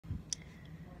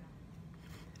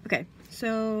Okay,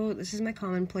 so this is my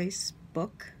Commonplace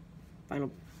book,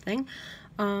 final thing.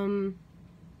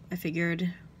 I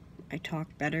figured I talk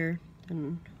better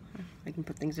than I can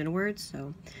put things into words,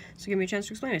 so give me a chance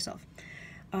to explain myself,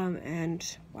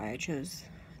 and why I chose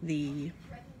the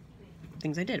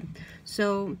things I did.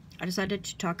 So I decided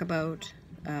to talk about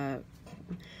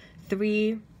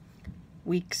 3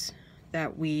 weeks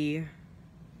that we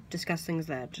discuss things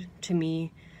that, to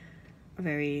me, are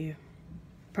very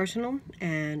personal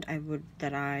and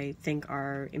that I think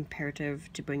are imperative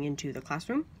to bring into the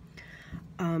classroom.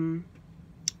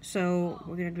 So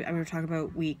I'm gonna talk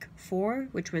about week 4,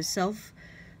 which was self,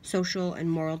 social, and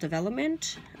moral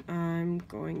development. I'm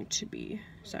going to be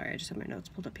sorry, I just have my notes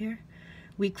pulled up here.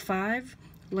 Week 5,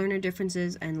 learner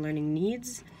differences and learning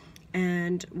needs,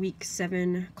 and week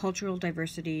 7, cultural and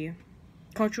diversity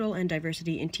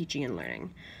in teaching and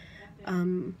learning.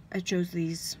 I chose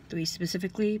these 3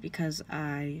 specifically because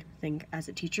I think as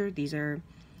a teacher these are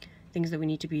things that we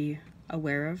need to be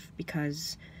aware of,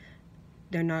 because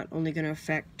they're not only going to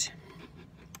affect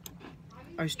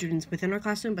our students within our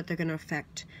classroom, but they're going to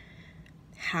affect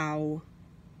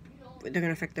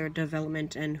their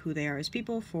development and who they are as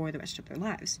people for the rest of their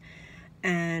lives.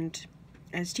 And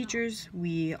as teachers,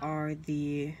 we're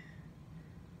the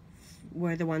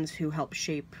ones who help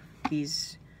shape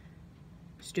these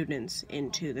students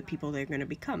into the people they're going to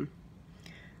become.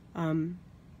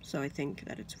 So I think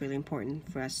that it's really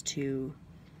important for us to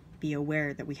be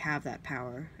aware that we have that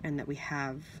power and that we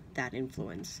have that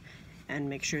influence, and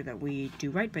make sure that we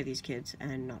do right by these kids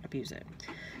and not abuse it.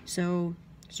 So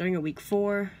starting at week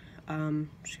 4, I'm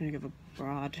just going to give a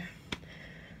broad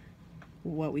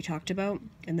what we talked about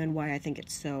and then why I think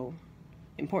it's so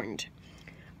important.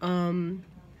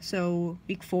 So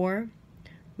week 4,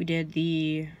 we did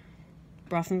the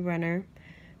Bronfenbrenner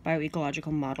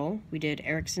bioecological model. We did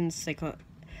Erickson's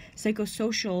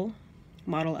psychosocial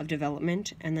model of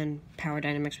development, and then power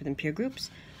dynamics within peer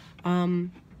groups.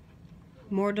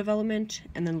 More development,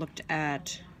 and then looked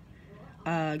at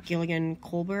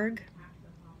Gilligan-Kohlberg,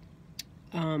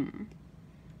 and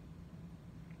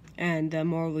the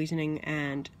moral reasoning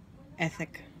and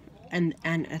ethic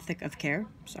of care.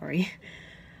 Sorry.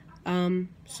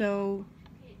 So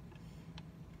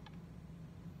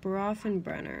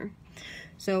Bronfenbrenner.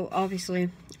 So obviously,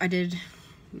 I did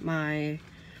my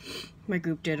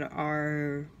group did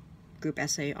our group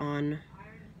essay on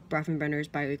Bronfenbrenner's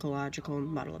bioecological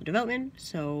model of development.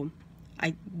 So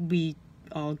we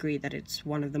all agree that it's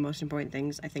one of the most important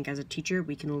things I think as a teacher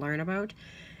we can learn about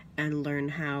and learn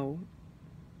how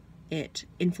it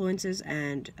influences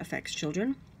and affects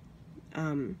children.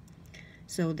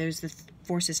 So there's the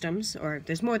 4 systems, or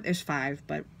there's 5,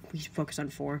 but we focus on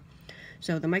 4.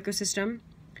 So the microsystem,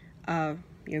 your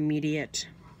immediate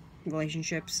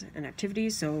relationships and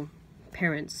activities, so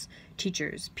parents,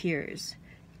 teachers, peers,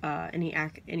 any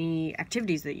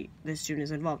activities that the student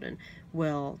is involved in,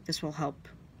 this will help.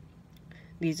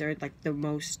 These are like the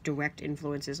most direct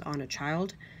influences on a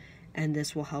child, and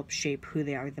this will help shape who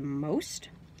they are the most.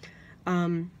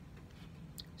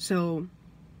 So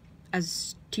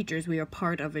as teachers, we are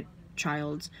part of a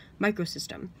child's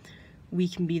microsystem. We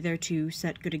can be there to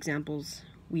set good examples.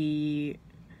 They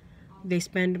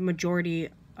spend majority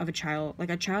of a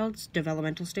child's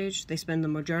developmental stage, they spend the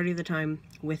majority of the time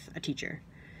with a teacher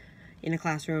in a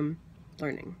classroom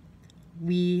learning.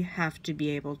 We have to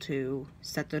be able to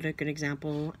set the good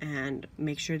example and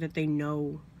make sure that they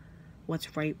know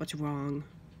what's right, what's wrong,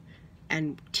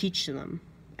 and teach them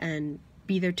and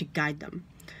be there to guide them.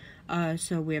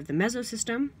 So we have the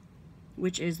mesosystem,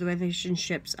 which is the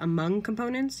relationships among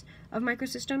components of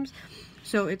microsystems.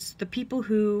 So it's the people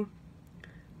who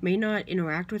may not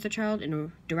interact with a child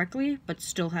directly, but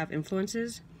still have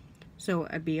influences. So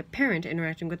it'd be a parent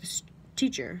interacting with a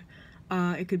teacher.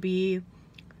 It could be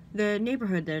the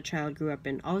neighborhood that a child grew up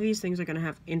in. All these things are going to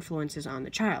have influences on the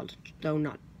child, though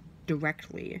not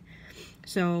directly.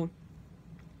 So,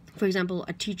 for example,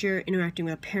 a teacher interacting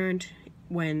with a parent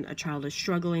when a child is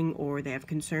struggling or they have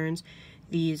concerns,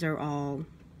 this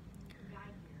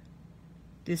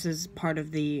is part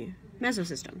of the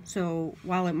mesosystem. So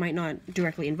while it might not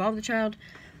directly involve the child,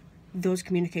 those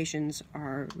communications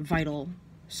are vital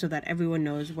so that everyone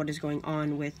knows what is going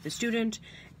on with the student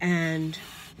and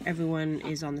everyone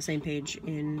is on the same page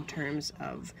in terms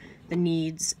of the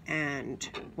needs and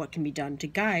what can be done to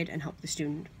guide and help the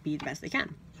student be the best they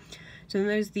can. So then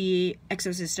there's the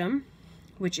exosystem,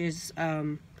 which is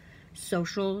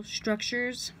social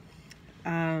structures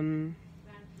of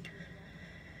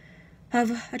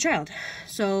a child.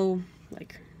 So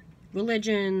like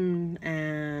religion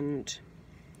and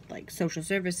like social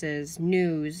services,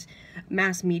 news,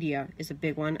 mass media is a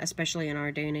big one, especially in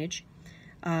our day and age.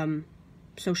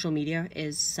 Social media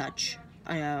is such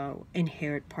an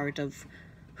inherent part of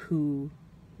who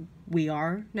we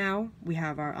are now. We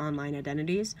have our online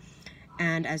identities.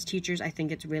 And as teachers, I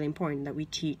think it's really important that we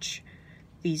teach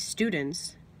these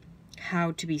students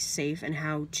how to be safe and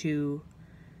how to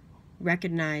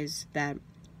recognize that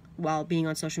while being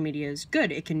on social media is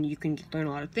good, you can learn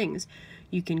a lot of things.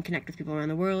 You can connect with people around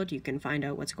the world. You can find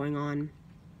out what's going on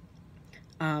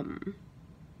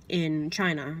in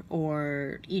China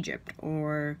or Egypt,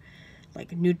 or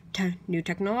like new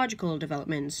technological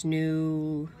developments,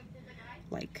 new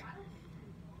like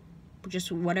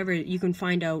just whatever. You can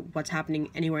find out what's happening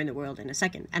anywhere in the world in a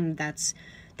second, and that's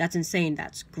insane.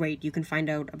 That's great. You can find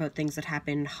out about things that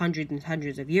happened hundreds and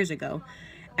hundreds of years ago,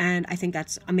 and I think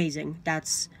that's amazing.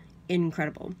 That's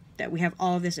incredible that we have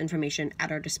all of this information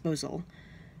at our disposal.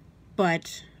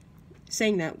 But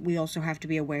saying that, we also have to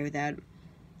be aware that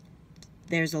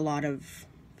there's a lot of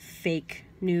fake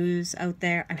news out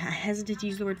there. I hesitate to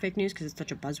use the word fake news because it's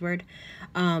such a buzzword.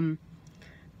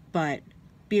 But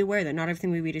be aware that not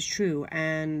everything we read is true,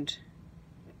 and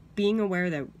being aware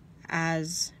that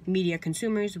as media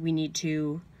consumers, we need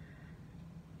to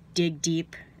dig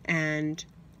deep and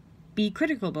be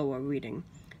critical about what we're reading.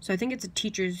 So I think it's a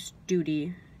teacher's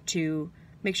duty to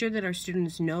make sure that our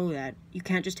students know that you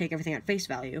can't just take everything at face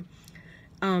value.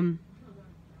 But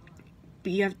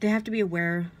they have to be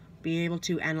aware, be able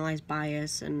to analyze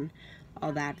bias and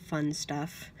all that fun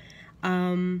stuff.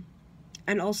 And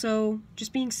also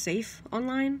just being safe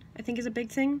online, I think, is a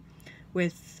big thing.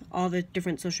 With all the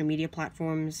different social media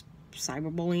platforms,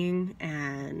 cyberbullying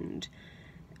and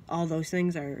all those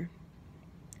things are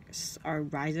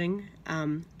rising.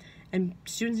 And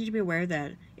students need to be aware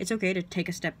that it's okay to take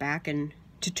a step back and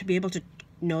to be able to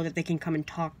know that they can come and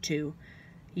talk to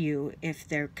you if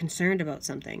they're concerned about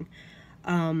something.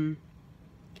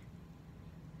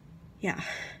 Yeah.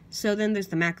 So then there's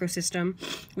the macro system,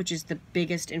 which is the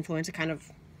biggest influence. It kind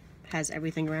of has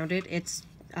everything around it. It's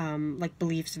like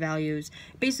beliefs, values.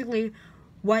 Basically,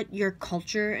 what your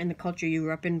culture and the culture you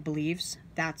grew up in believes,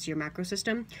 that's your macro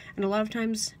system. And a lot of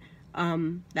times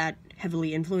that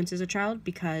heavily influences a child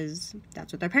because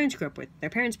that's what their parents grew up with. Their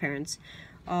parents.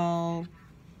 All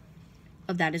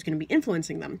of that is going to be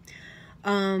influencing them.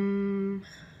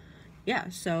 Yeah,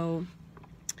 so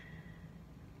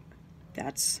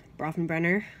that's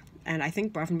Bronfenbrenner, and I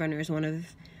think Bronfenbrenner is one of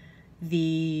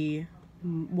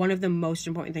the most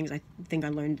important things I think I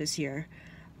learned this year,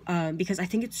 because I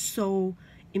think it's so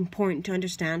important to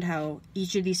understand how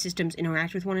each of these systems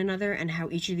interact with one another and how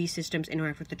each of these systems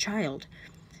interact with the child,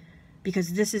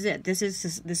 because this is it. This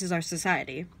is our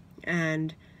society,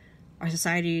 and our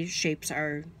society shapes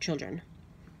our children.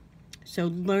 So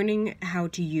learning how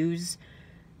to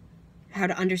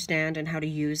understand and how to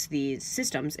use these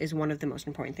systems is one of the most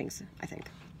important things, I think.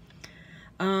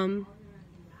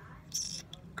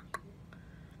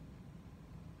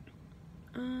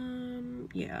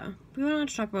 Yeah, we wanted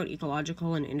to talk about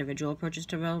ecological and individual approaches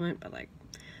to development, but like,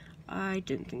 I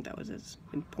didn't think that was as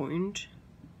important.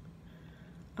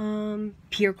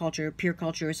 Peer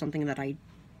culture is something that I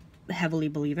heavily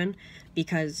believe in,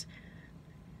 because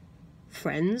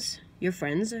your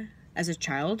friends as a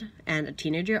child and a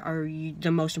teenager are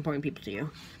the most important people to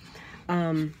you.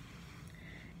 And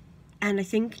I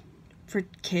think for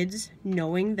kids,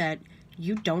 knowing that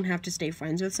you don't have to stay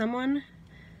friends with someone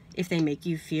if they make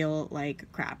you feel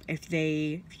like crap, if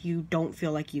you don't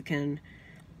feel like you can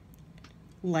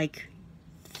like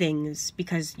things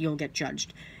because you'll get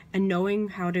judged, and knowing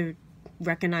how to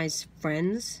recognize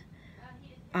friends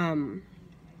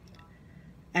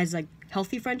as like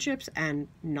healthy friendships and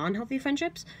non-healthy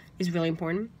friendships is really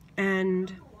important.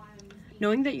 And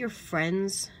knowing that your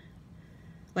friends,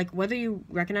 like whether they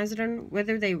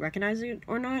recognize it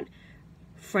or not,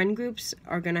 friend groups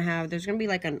are there's gonna be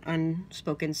like an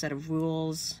unspoken set of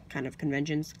rules, kind of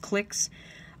conventions, cliques.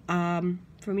 For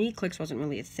me, cliques wasn't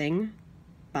really a thing,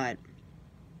 but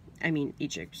I mean,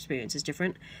 each experience is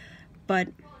different. But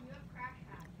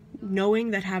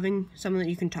knowing that having someone that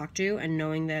you can talk to, and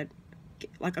knowing that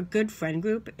like a good friend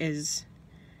group is,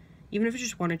 even if it's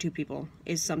just one or two people,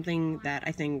 is something that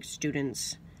I think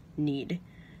students need.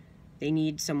 They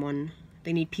need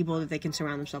people that they can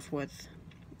surround themselves with.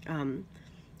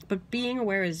 But being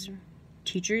aware as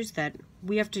teachers that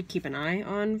we have to keep an eye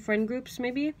on friend groups,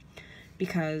 maybe,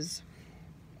 because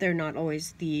they're not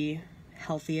always the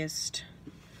healthiest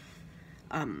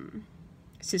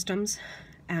systems.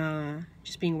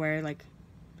 Just being aware, like,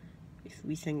 if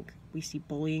we think we see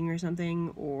bullying or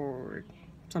something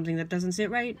that doesn't sit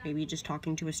right, maybe just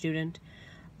talking to a student.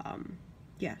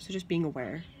 Yeah, so just being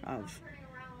aware of,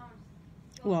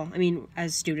 well, I mean,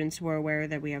 as students, we're aware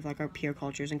that we have like our peer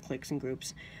cultures and cliques and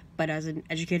groups, but as an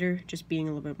educator, just being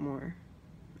a little bit more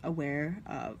aware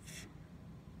of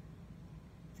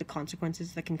the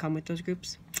consequences that can come with those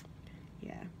groups.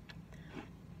 Yeah.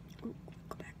 Ooh,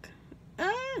 go back.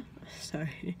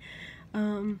 Sorry.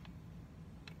 The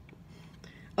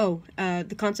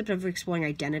concept of exploring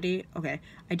identity. Okay,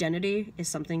 identity is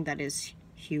something that is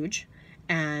huge,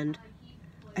 and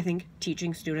I think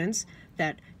teaching students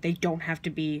that they don't have to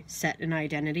be set an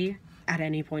identity at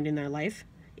any point in their life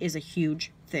is a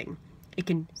huge thing. It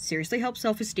can seriously help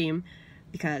self-esteem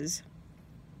because,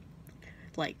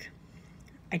 like,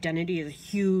 identity is a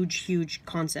huge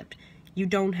concept. You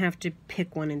don't have to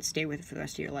pick one and stay with it for the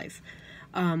rest of your life.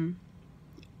 And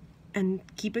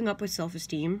keeping up with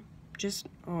self-esteem,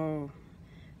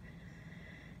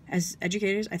 as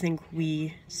educators, I think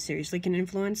we seriously can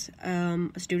influence a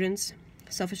student's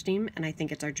self-esteem, and I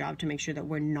think it's our job to make sure that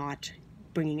we're not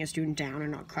bringing a student down or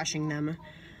not crushing them,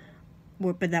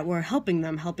 but that we're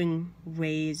helping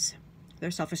raise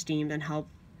their self-esteem and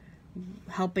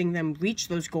helping them reach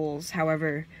those goals,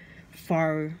 however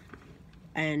far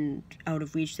and out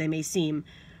of reach they may seem.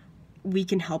 We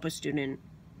can help a student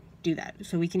do that.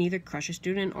 So we can either crush a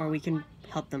student or we can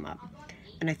help them up.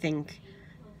 And I think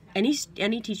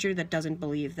any teacher that doesn't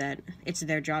believe that it's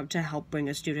their job to help bring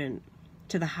a student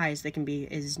to the highest they can be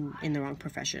is in the wrong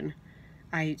profession.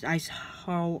 I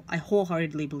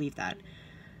wholeheartedly believe that.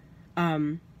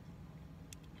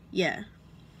 Yeah.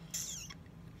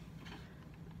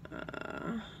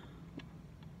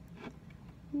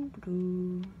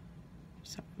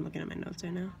 Sorry, I'm looking at my notes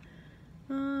right now.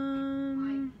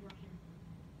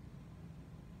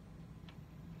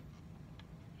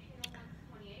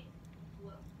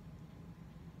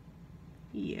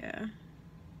 Yeah.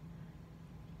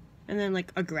 And then,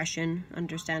 like, aggression,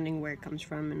 understanding where it comes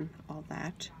from and all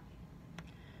that.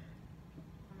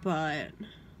 But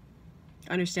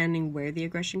understanding where the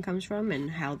aggression comes from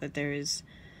and how that there is,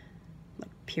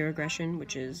 like, peer aggression,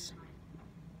 which is,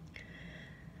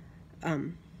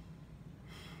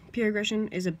 peer aggression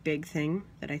is a big thing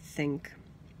that I think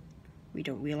we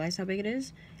don't realize how big it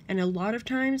is. And a lot of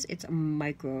times, it's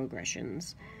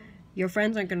microaggressions. Your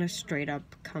friends aren't gonna straight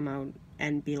up come out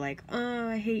and be like, oh,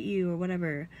 I hate you, or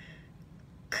whatever,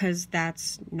 because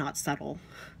that's not subtle.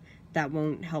 That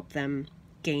won't help them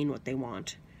gain what they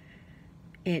want.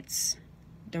 They're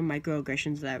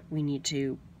microaggressions that we need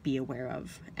to be aware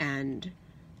of and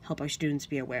help our students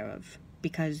be aware of,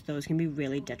 because those can be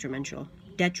really detrimental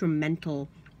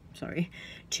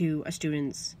to a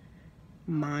student's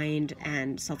mind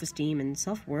and self-esteem and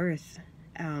self-worth.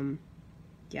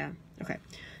 Yeah, okay.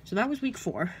 So that was week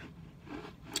 4.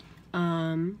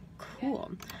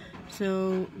 Cool.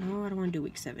 So, no, I don't want to do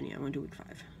week 7 yet. I want to do week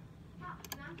 5.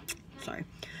 Sorry.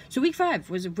 So week 5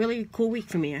 was a really cool week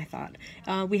for me, I thought.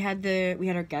 We had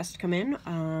our guest come in,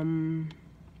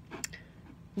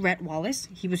 Rhett Wallace.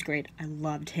 He was great. I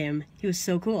loved him. He was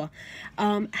so cool.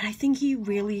 And I think he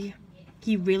really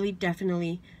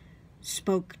definitely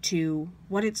spoke to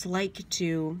what it's like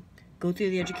to go through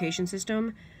the education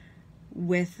system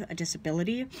with a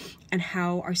disability, and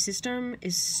how our system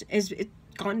is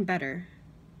gotten better,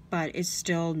 but is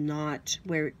still not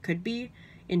where it could be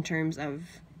in terms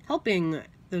of helping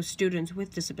those students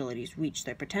with disabilities reach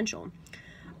their potential.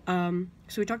 So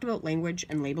we talked about language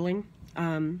and labeling.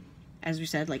 As we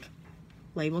said, like,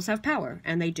 labels have power,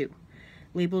 and they do.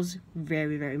 Labels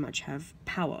very, very much have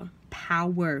power.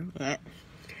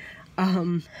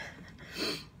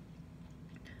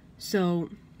 So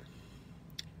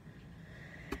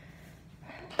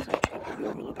over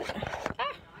a little bit.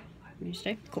 Can you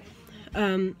stay? Cool.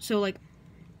 So, like,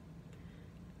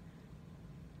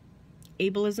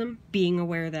 ableism, being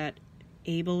aware that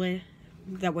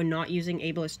that we're not using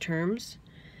ableist terms,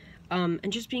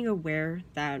 and just being aware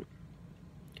that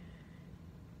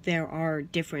there are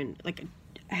different, like,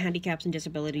 handicaps and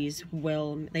disabilities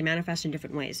they manifest in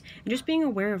different ways, and just being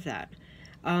aware of that,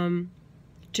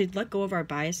 to let go of our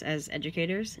bias as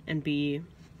educators and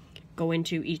go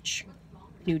into each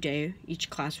new day, each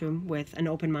classroom with an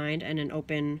open mind and an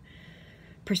open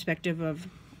perspective of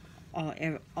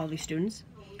all these students.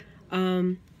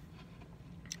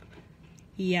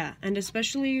 Yeah, and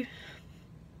especially,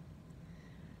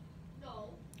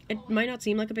 it might not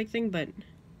seem like a big thing, but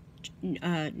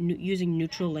using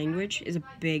neutral language is a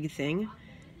big thing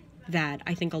that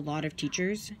I think a lot of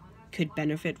teachers could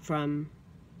benefit from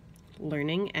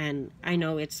learning. And I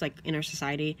know it's, like, in our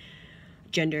society,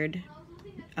 gendered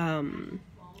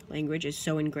language is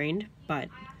so ingrained, but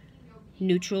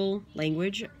neutral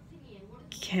language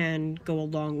can go a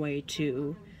long way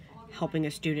to helping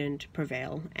a student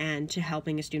prevail and to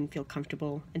helping a student feel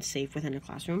comfortable and safe within a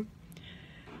classroom.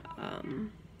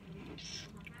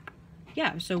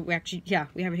 Yeah, so we have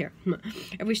it here.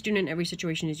 Every student, every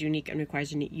situation is unique and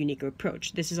requires a unique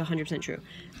approach. This is 100% true.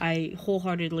 I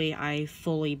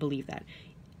fully believe that.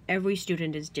 Every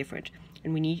student is different,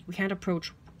 and we can't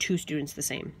approach two students the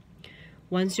same.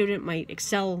 One student might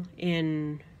excel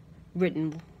in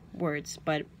written words,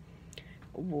 but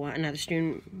another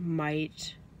student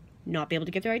might not be able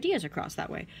to get their ideas across that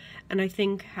way. And I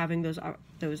think having those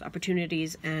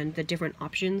opportunities and the different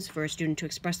options for a student to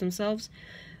express themselves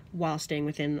while staying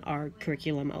within our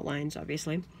curriculum outlines,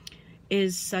 obviously,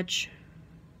 is such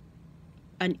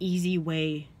an easy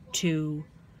way to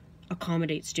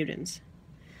accommodate students.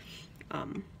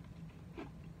 Talking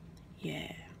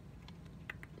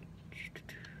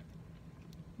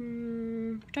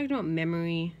about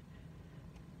memory.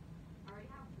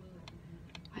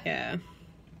 Yeah.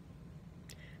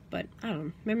 But, I don't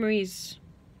know, memory's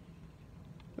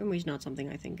not something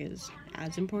I think is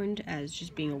as important as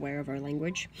just being aware of our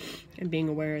language and being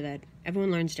aware that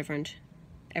everyone learns different.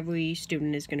 Every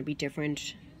student is going to be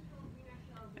different,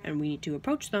 and we need to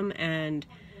approach them and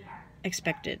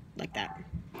expect it like that.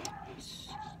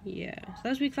 Yeah, so that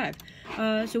was week 5.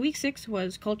 So week 6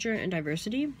 was culture and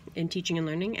diversity in teaching and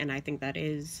learning, and I think that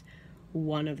is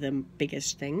one of the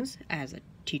biggest things as a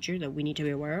teacher that we need to be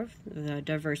aware of. The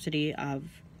diversity of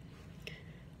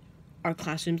our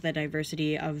classrooms, the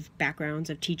diversity of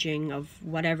backgrounds, of teaching, of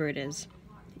whatever it is.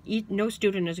 No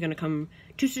student is going to come,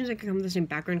 two students that can come from the same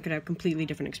background could have completely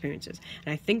different experiences.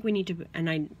 And I think we need to,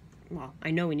 I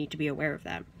know we need to be aware of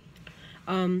that.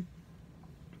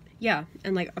 Yeah,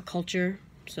 and like a culture,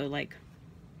 so like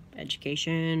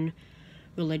education,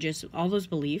 religious, all those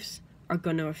beliefs are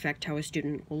going to affect how a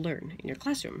student will learn in your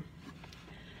classroom.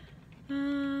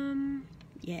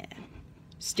 Yeah.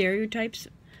 Stereotypes.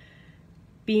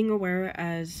 Being aware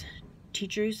as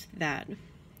teachers that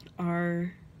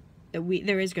there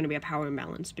is going to be a power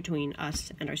imbalance between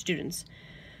us and our students.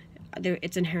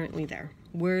 It's inherently there.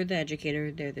 We're the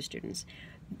educator, they're the students.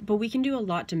 But we can do a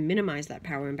lot to minimize that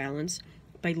power imbalance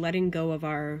by letting go of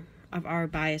our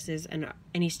biases and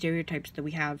any stereotypes that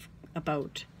we have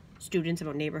about students,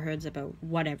 about neighborhoods, about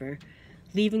whatever,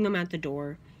 leaving them at the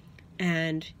door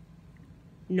and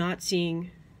not seeing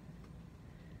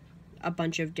a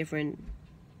bunch of different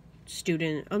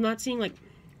not seeing like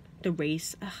the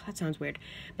race, that sounds weird,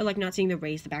 but like not seeing the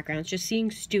race, the backgrounds, just seeing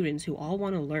students who all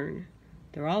want to learn.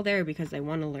 They're all there because they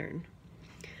want to learn.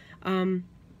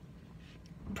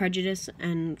 Prejudice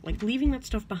and like leaving that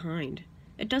stuff behind.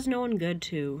 It does no one good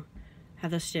to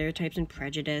have those stereotypes and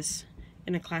prejudice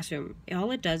in a classroom.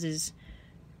 All it does is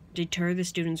deter the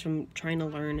students from trying to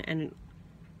learn, and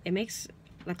it makes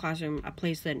the classroom a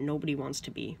place that nobody wants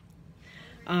to be.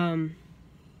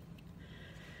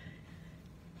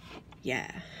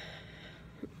 Yeah.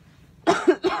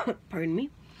 Pardon me.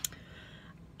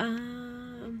 We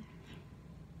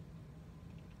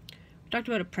talked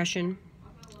about oppression.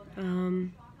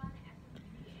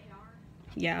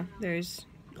 Yeah, there's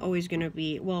always gonna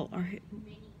be, our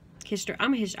history.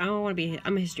 I'm a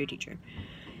history teacher.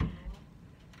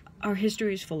 Our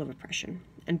history is full of oppression,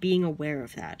 and being aware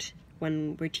of that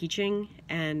when we're teaching,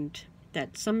 and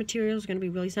that some material is going to be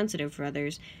really sensitive for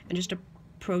others, and just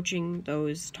approaching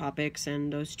those topics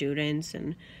and those students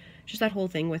and just that whole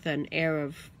thing with an air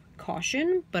of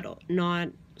caution, but not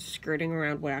skirting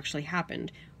around what actually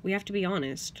happened. We have to be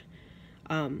honest,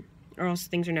 or else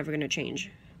things are never going to change.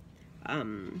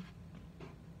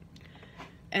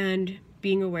 And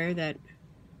being aware that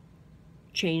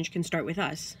change can start with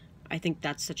us. I think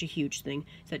that's such a huge thing,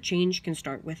 that change can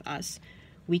start with us.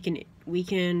 We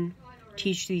can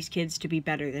teach these kids to be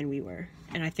better than we were.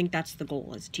 And I think that's the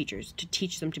goal as teachers, to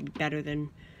teach them to be better than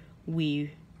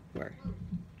we were.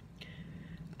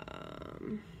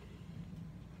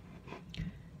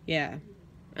 Yeah.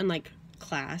 And like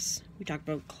class, we talked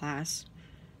about class.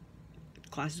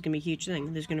 Class is going to be a huge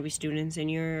thing. There's going to be students in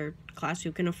your class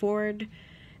who can afford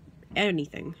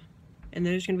anything. And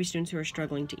there's going to be students who are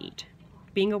struggling to eat.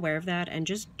 Being aware of that and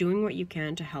just doing what you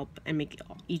can to help and make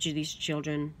each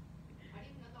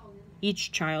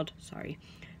child,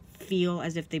 feel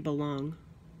as if they belong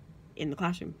in the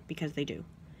classroom, because they do.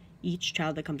 Each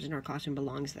child that comes in our classroom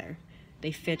belongs there.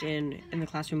 They fit in, and the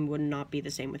classroom would not be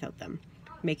the same without them.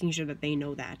 Making sure that they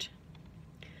know that.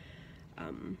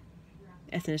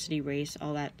 Ethnicity, race,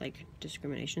 all that, like,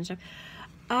 discrimination stuff.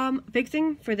 Big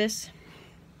thing for this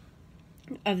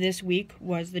week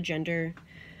was the gender,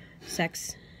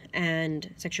 sex,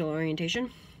 and sexual orientation.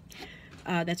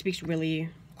 That speaks really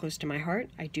close to my heart.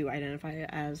 I do identify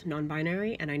as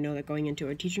non-binary, and I know that going into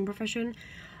a teaching profession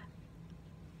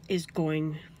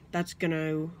that's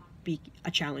gonna be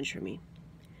a challenge for me.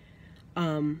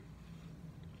 I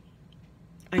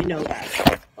know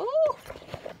that. Oh,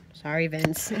 sorry,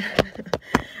 Vince.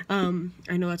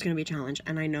 I know that's gonna be a challenge,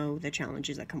 and I know the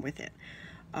challenges that come with it.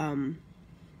 And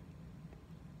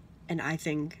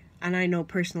I know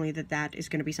personally that is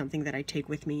going to be something that I take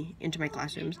with me into my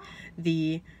classrooms.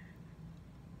 The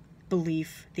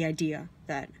belief, the idea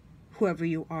that whoever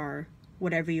you are,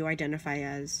 whatever you identify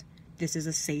as, this is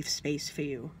a safe space for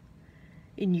you.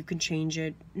 And you can change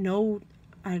it. No,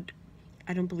 I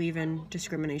don't believe in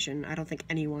discrimination. I don't think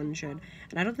anyone should.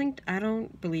 And I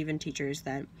don't believe in teachers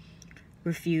that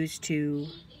refuse to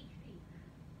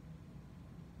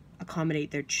accommodate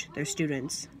their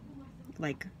students.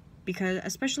 Like, because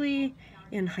especially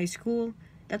in high school,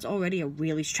 that's already a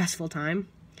really stressful time.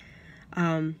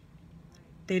 Our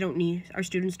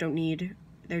students don't need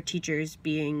their teachers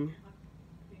being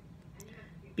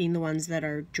the ones that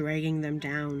are dragging them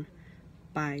down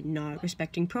by not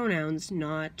respecting pronouns,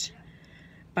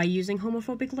 by using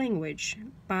homophobic language,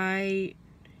 by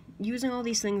using all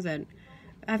these things that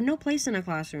have no place in a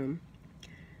classroom.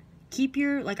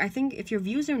 I think if your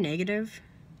views are negative,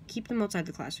 keep them outside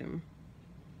the classroom.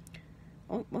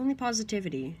 Only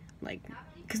positivity,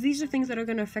 because these are things that are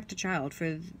going to affect a child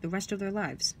for the rest of their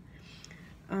lives.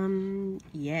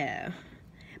 Yeah.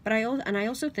 But I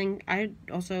also think,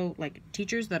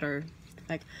 teachers that are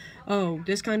like, oh,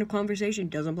 this kind of conversation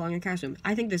doesn't belong in a classroom.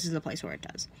 I think this is the place where it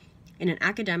does. In an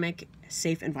academic,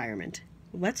 safe environment.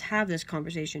 Let's have this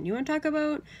conversation. You want to talk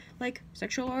about,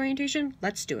 sexual orientation?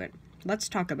 Let's do it. Let's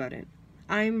talk about it.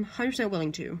 I'm 100%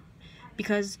 willing to.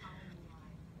 Because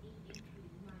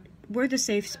we're the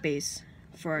safe space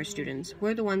for our students.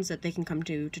 We're the ones that they can come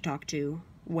to talk to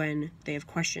when they have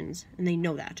questions, and they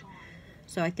know that.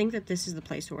 So I think that this is the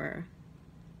place where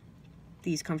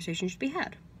these conversations should be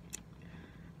had.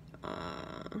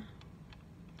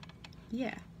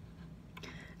 Yeah.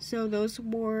 So those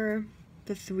were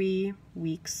the 3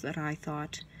 weeks that I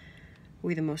thought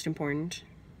were the most important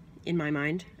in my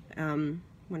mind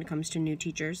when it comes to new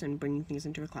teachers and bringing things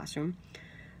into a classroom.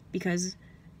 Because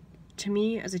to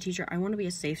me, as a teacher, I want to be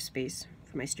a safe space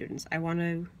for my students. I want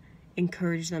to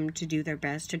encourage them to do their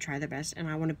best, to try their best, and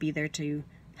I want to be there to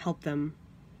help them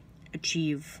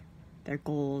achieve their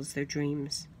goals, their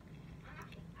dreams.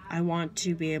 I want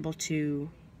to be able to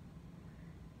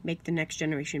make the next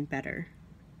generation better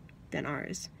than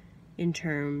ours in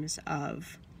terms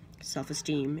of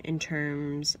self-esteem, in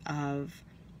terms of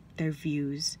their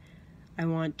views. I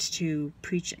want to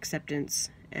preach acceptance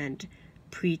and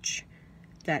preach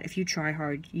that if you try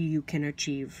hard, you can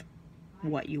achieve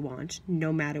what you want,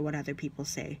 no matter what other people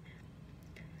say.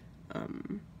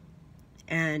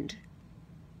 And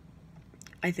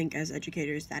I think as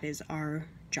educators, that is our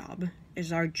job. It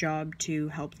is our job to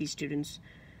help these students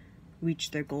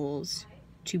reach their goals,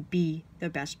 to be the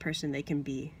best person they can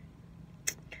be.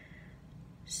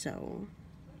 So,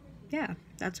 yeah,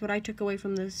 that's what I took away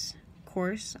from this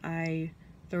course. I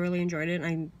thoroughly enjoyed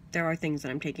it. There are things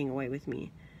that I'm taking away with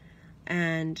me.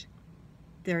 And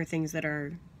there are things that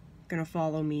are going to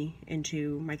follow me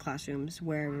into my classrooms,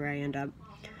 wherever I end up.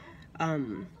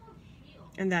 And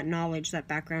that knowledge, that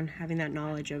background, having that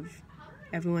knowledge of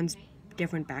everyone's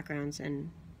different backgrounds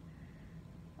and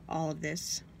all of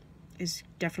this is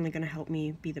definitely going to help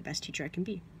me be the best teacher I can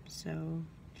be. So,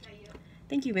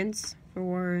 thank you, Vince,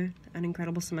 for an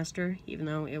incredible semester, even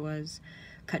though it was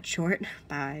cut short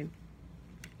by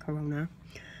Corona.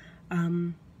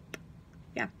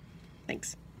 Yeah,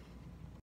 thanks.